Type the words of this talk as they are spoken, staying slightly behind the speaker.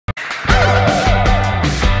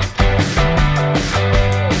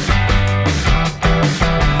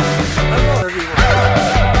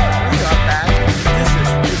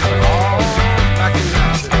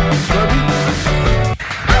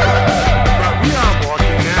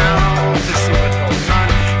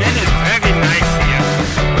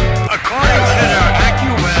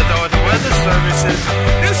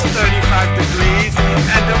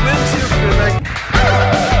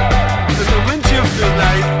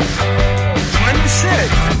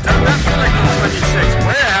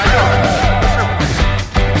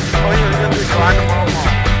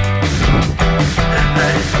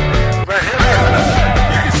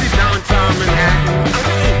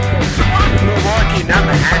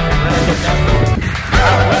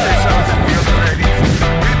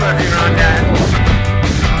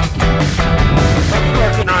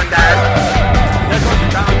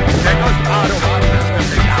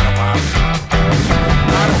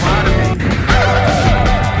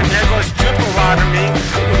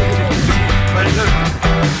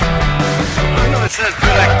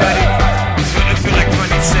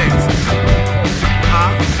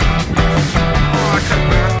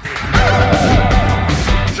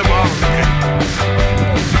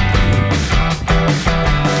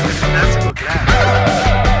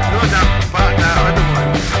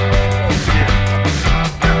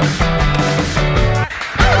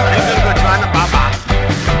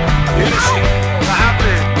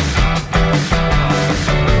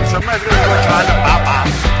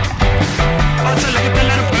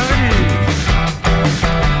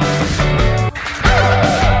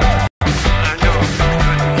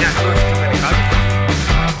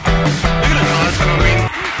Look at the cars coming.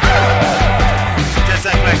 Just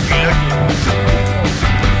act like you're lucky.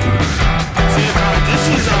 See, this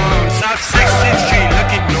is South 16th Street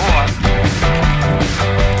looking north.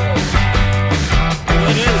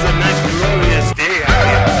 It is a nice glorious day out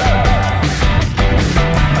here.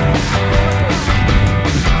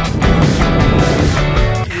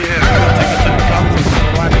 Yeah, I'm gonna take it to the conference.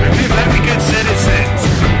 We're very good citizens.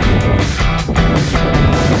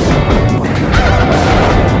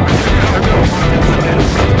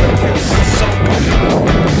 So good.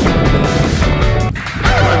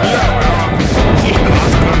 See the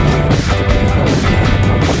cars coming.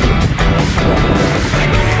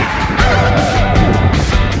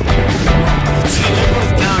 See, there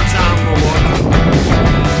goes downtown Milwaukee.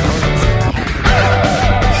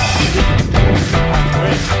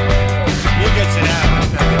 We'll get to that.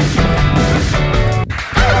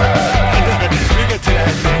 We'll get to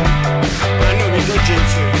that thing. I know we go jinx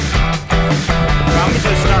it.